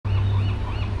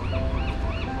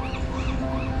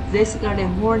This early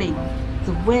morning,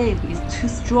 the wave is too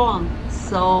strong,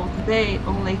 so today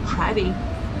only crabbing,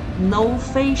 no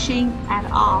fishing at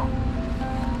all.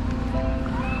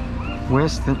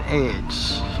 Western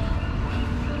Edge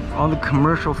on the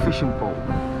commercial fishing boat.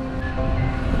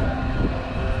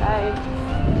 Hi.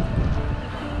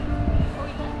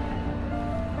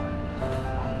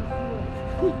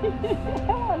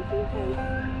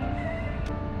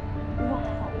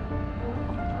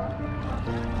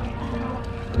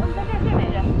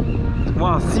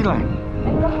 Wow, sea lion.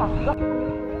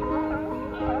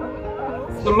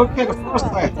 So look at the first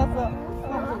side.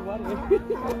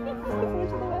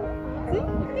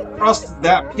 Across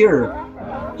that pier,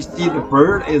 you see the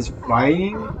bird is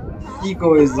flying,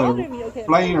 seagull is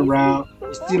flying around.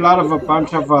 You see a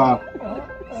bunch of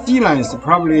sea lions,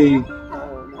 probably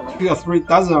 2 or 3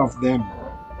 dozen of them.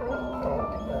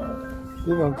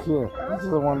 They don't care. They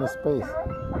just want the space.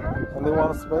 When they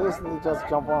want space, they just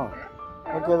jump on.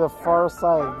 Look at the far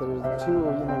side. There's 2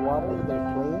 in the water.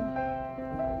 They're playing.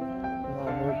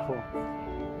 Yeah, very cool.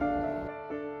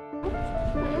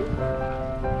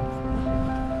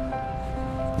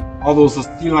 All those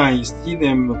sea lions, you see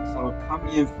them come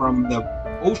in from the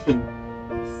ocean,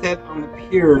 set on the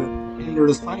pier under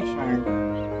the sunshine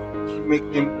to make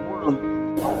them warm.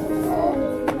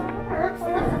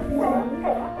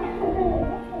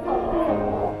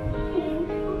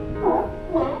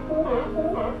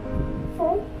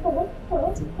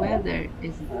 The weather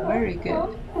is very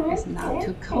good. It's not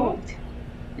too cold,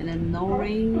 and then no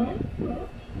rain.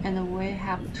 And we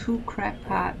have 2 crab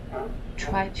pots.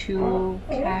 Try to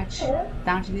catch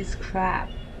Dungeness crab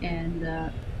and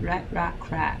red rock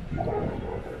crab.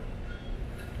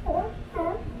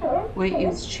 We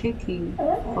use chicken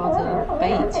for the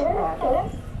bait,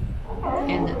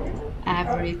 and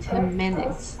every 10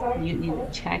 minutes you need to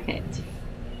check it.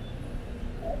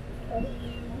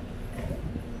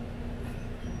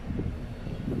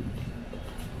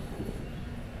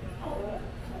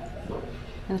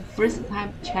 The first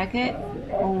time check it,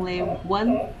 only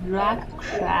 1 rock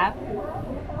crab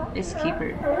is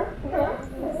keeper,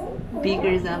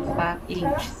 bigger than 5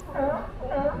 inches.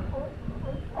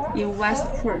 In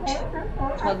Westport,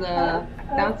 for the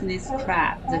Dungeness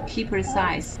crab, the keeper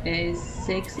size is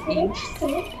 6 inches.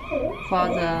 For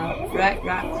the red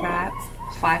rock crab,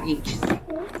 5 inches.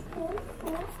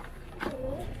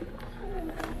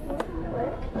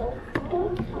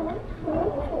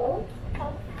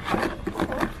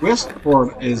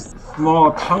 Westport is a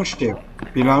small township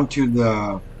belong to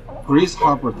the Grace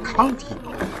Harbor County.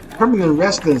 Permanent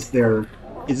residents there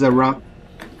is around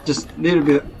just a little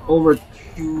bit over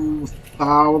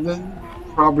 2,000,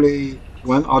 probably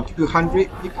 100 or 200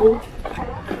 people.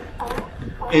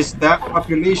 It's that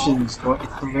population, so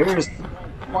it's a very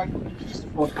quite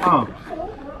peaceful town,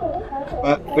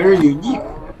 but very unique.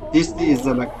 This is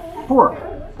like port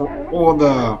for all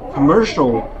the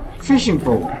commercial fishing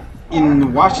boats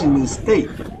in Washington State.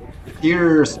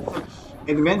 There's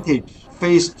advantage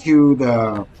face to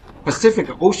the Pacific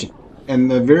Ocean and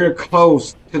very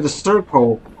close to the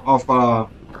circle of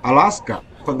Alaska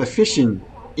for the fishing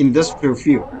industrial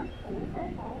field.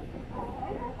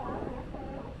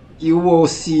 You will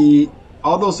see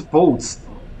all those boats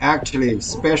actually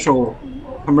special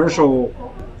commercial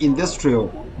industrial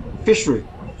fishery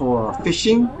for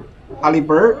fishing,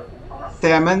 halibut,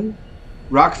 salmon,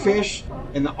 rockfish,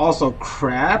 and also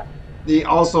crab. They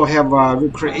also have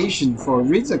recreation for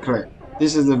razor crab.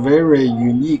 This is a very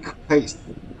unique place.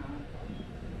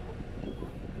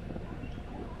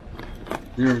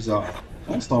 There's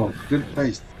also a good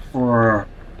place for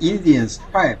Indians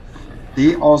tribe.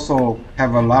 They also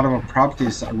have a lot of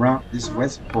properties around this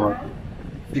Westport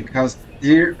because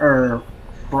there are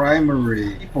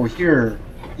primary people here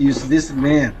use this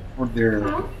land for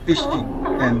their fishing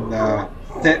and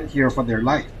set here for their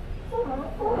life.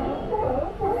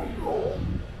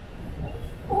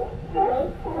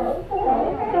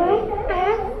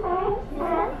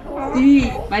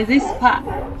 See, by this part,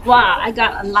 wow, I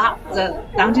got a lot of the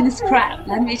Dungeness crab.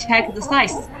 Let me check the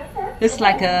size. Looks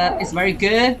like it's very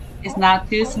good. It's not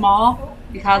too small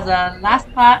because the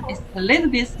last part is a little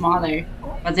bit smaller,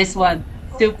 but this one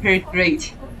super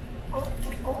great.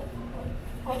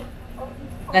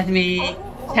 Let me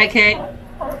check it.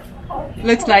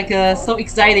 Looks like so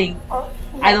exciting.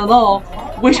 I don't know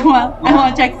which one I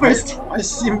want to check first. I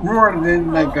see more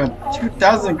than like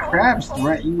 2,000 crabs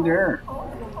right in there.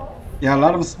 Yeah, a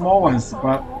lot of small ones,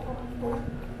 but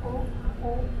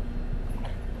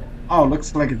oh,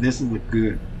 looks like this is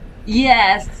good.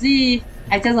 Yes, see,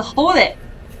 I just hold it.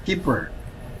 Keeper.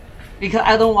 Because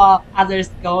I don't want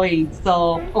others going,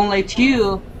 so only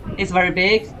 2 is very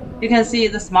big. You can see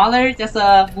the smaller just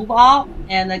move out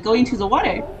and go into the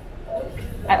water.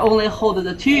 I only hold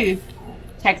the two.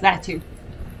 Check that too.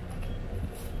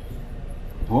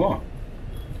 Oh,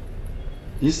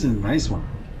 this is a nice one.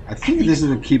 I think this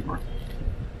is a keeper.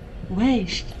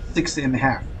 Wait.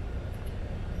 6.5.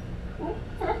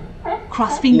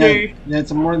 Cross finger. Yeah,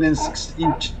 it's more than 6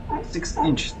 inch. 6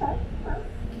 inch.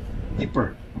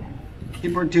 Keeper.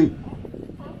 Keeper 2.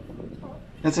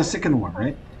 That's the second one,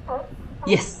 right?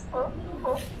 Yes.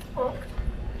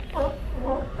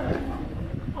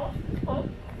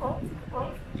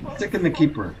 Second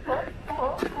keeper.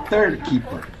 Third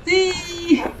keeper.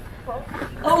 See?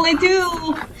 Only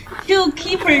two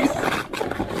keepers.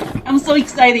 I'm so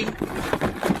excited.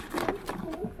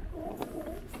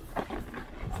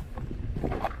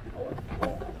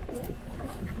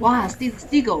 Wow, this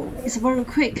seagull is very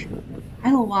quick.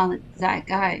 I don't want that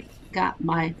guy got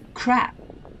my crab.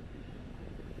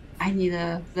 I need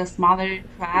the smaller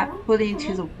crab put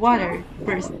into the water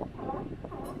first.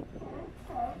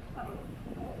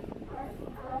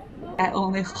 I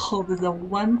only hold the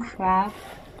one crab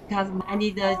because I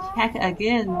need to check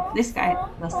again this guy,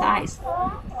 the size.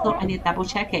 So I need to double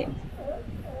check it.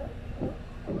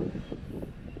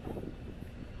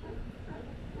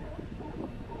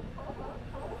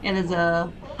 And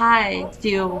the pie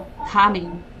still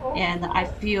coming, and I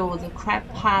feel the crab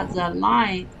pot, the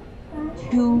line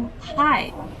too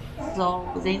high, so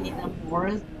they need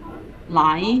more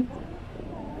line.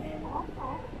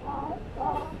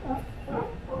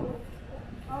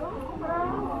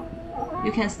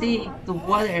 You can see the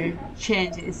water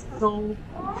change is so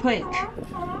quick.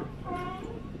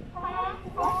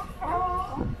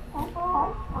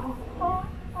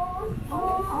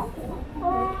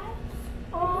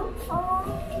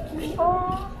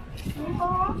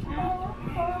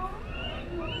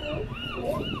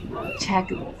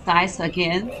 Check size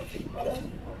again.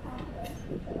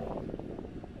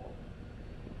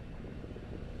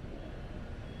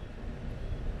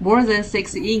 More than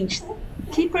 6 inch.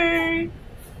 Keeper.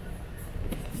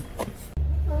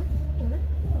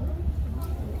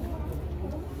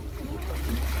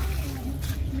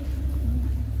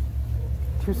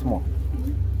 Too small.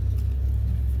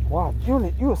 哇，又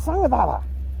有3个大的，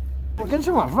我跟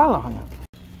吃晚饭了好像。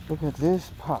Look at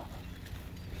this pot,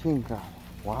 pink guy.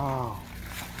 Wow,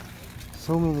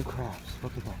 so many crabs.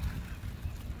 Look at that.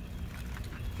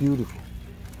 Beautiful.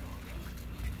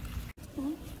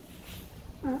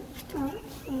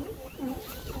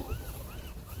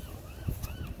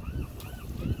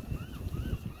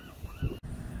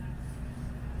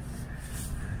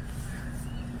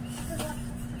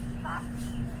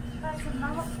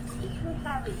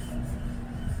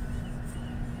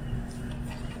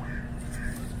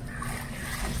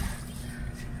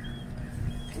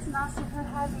 It's not super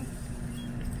heavy.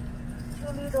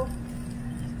 Too little.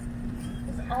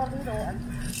 It's all little and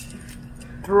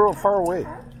Throw far away,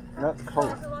 not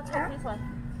close. we'll take this one.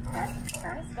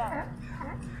 This guy.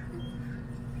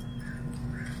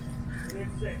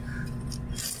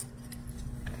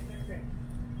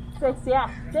 Six, yeah.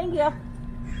 Thank you.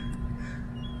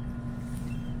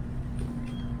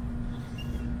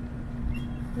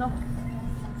 No.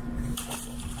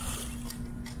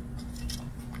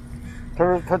 他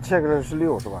说他 check 的是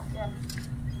6是吧？ Yeah.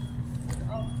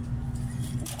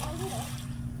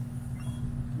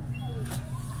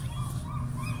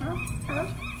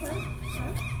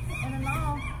 And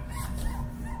now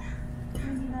we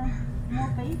need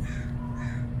more bait.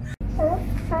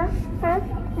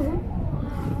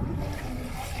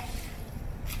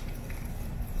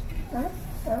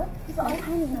 It's all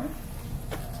tiny.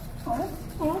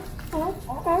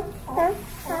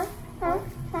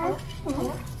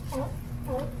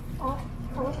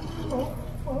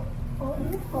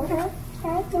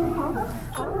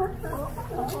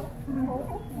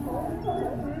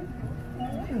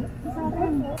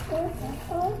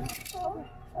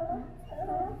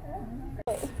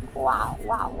 Wow,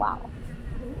 wow, wow.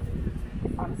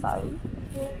 I'm sorry.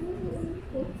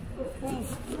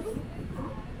 Thanks.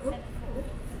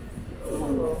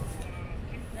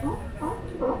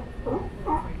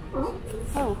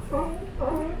 Oh.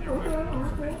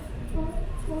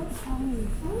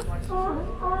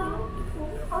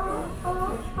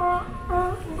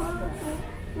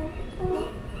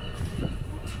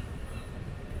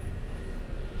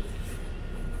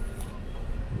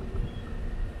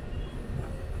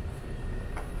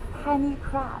 Tiny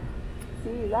crab.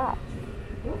 See that?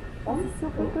 That's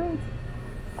super great.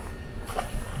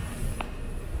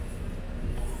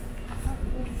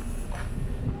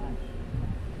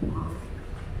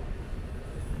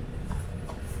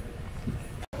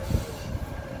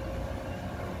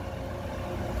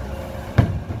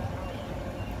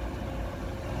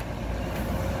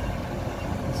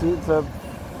 See, it's a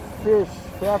fish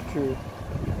factory.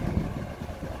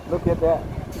 Look at that.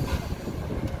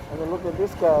 And then look at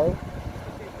this guy.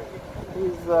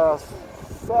 He's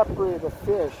separated the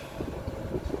fish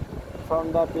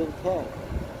from that big tank.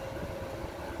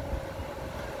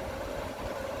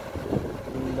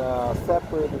 And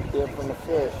separated different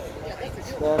fish.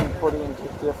 Then put it into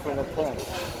different tanks.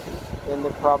 Then they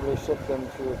probably ship them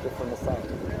to a different site.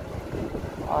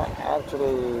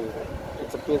 Actually,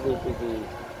 it's a busy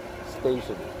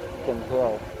station. You can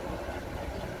tell.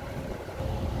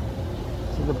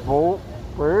 So the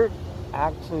bird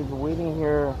actually is waiting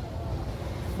here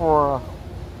for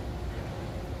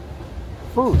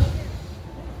food.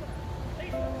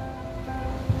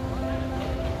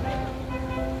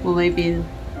 When we've been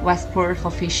Westport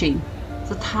for fishing,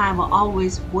 the time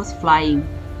always was flying.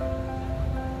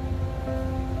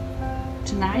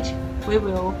 Tonight, we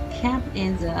will camp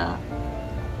in the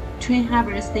Twin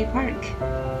Harbour State Park,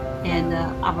 and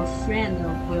our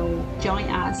friend will join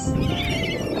us.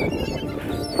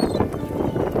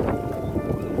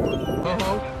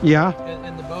 Yeah.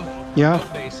 In the boat, Yeah.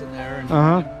 boat basin there. And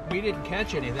Uh-huh. we didn't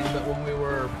catch anything, but when we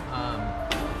were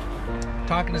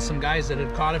talking to some guys that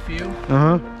had caught a few,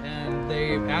 Uh-huh. and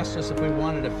they asked us if we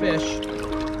wanted to fish,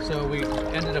 so we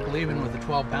ended up leaving with a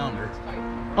 12-pounder.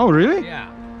 Oh, really? Yeah.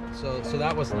 So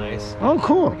that was nice. Oh,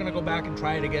 cool. We're gonna go back and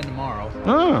try it again tomorrow.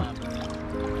 Oh.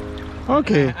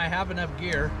 Okay. I have enough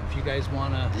gear if you guys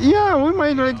wanna. Yeah, we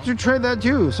might like to try that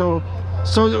too. So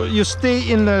you stay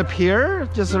in the pier,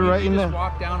 just right in You the. just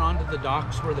walk down onto the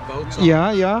docks where the boats are.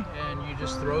 Yeah, yeah. And you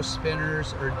just throw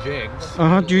spinners or jigs.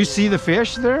 Uh-huh. Do you see the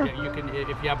fish there? Yeah, you can,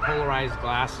 if you have polarized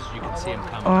glasses, you can see them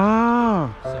coming. Ah.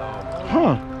 So,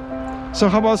 Huh. So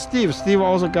how about Steve? Steve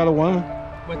also got a one.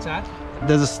 what's that?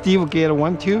 Does Steve get a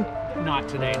one too? Not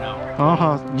today, no.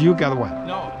 Uh-huh. You got one.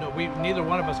 No, we neither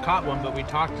one of us caught one, but we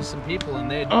talked to some people and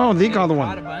they They got one.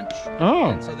 caught a bunch.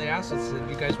 Oh. And so they asked us if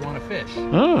you guys want to fish.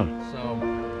 Oh. So,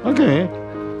 Okay.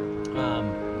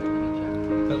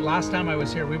 but last time I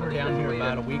was here, we were down here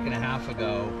about a week and a half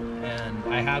ago, and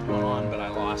I had one on, but I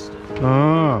lost it.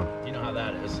 Oh. You know how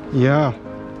that is. Yeah.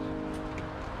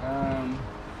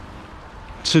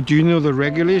 So do you know the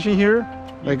regulation here?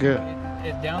 Like a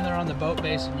Down there on the boat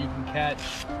basin, you can catch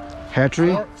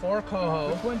hatchery? four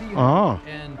coho Oh.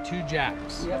 and 2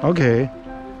 jacks. Okay.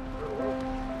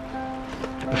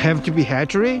 Have to be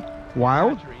hatchery?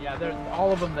 Wild? Hatchery, yeah,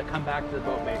 all of them that come back to the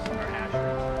boat basin are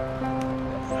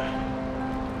hatchery.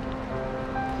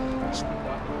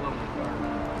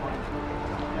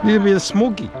 Little bit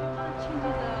smoky.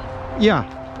 Yeah.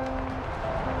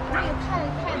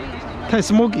 太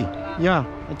smoky. Yeah.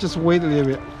 Just wait a little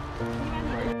bit.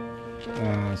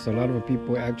 So a lot of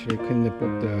people actually couldn't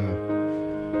book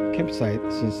the campsite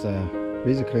since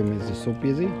razor claim is so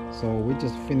busy. So we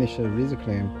just finished a razor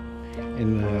claim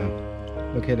and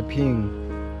look at the ping,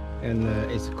 and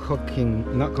it's cooking,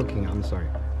 not cooking, I'm sorry.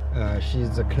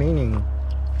 She's cleaning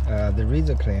the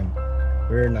razor claim.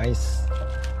 Very nice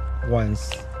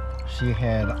ones. She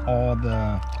had all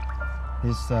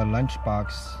this lunchbox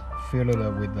filled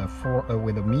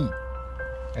with the meat.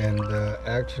 And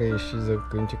actually she's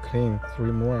going to clean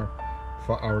 3 more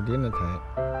for our dinner time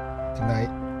tonight.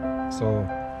 So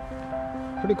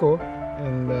pretty cool.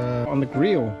 And on the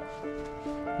grill,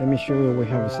 let me show you, we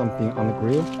have something on the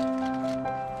grill,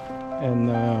 and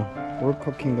we're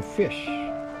cooking the fish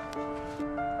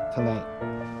tonight.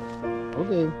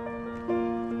 Okay.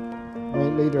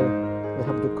 Right, later we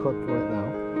have to cook right now.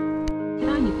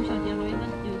 让你不小心容易跟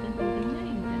有一根内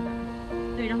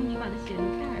的，对，然后你把它写成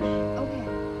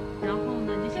cash。OK。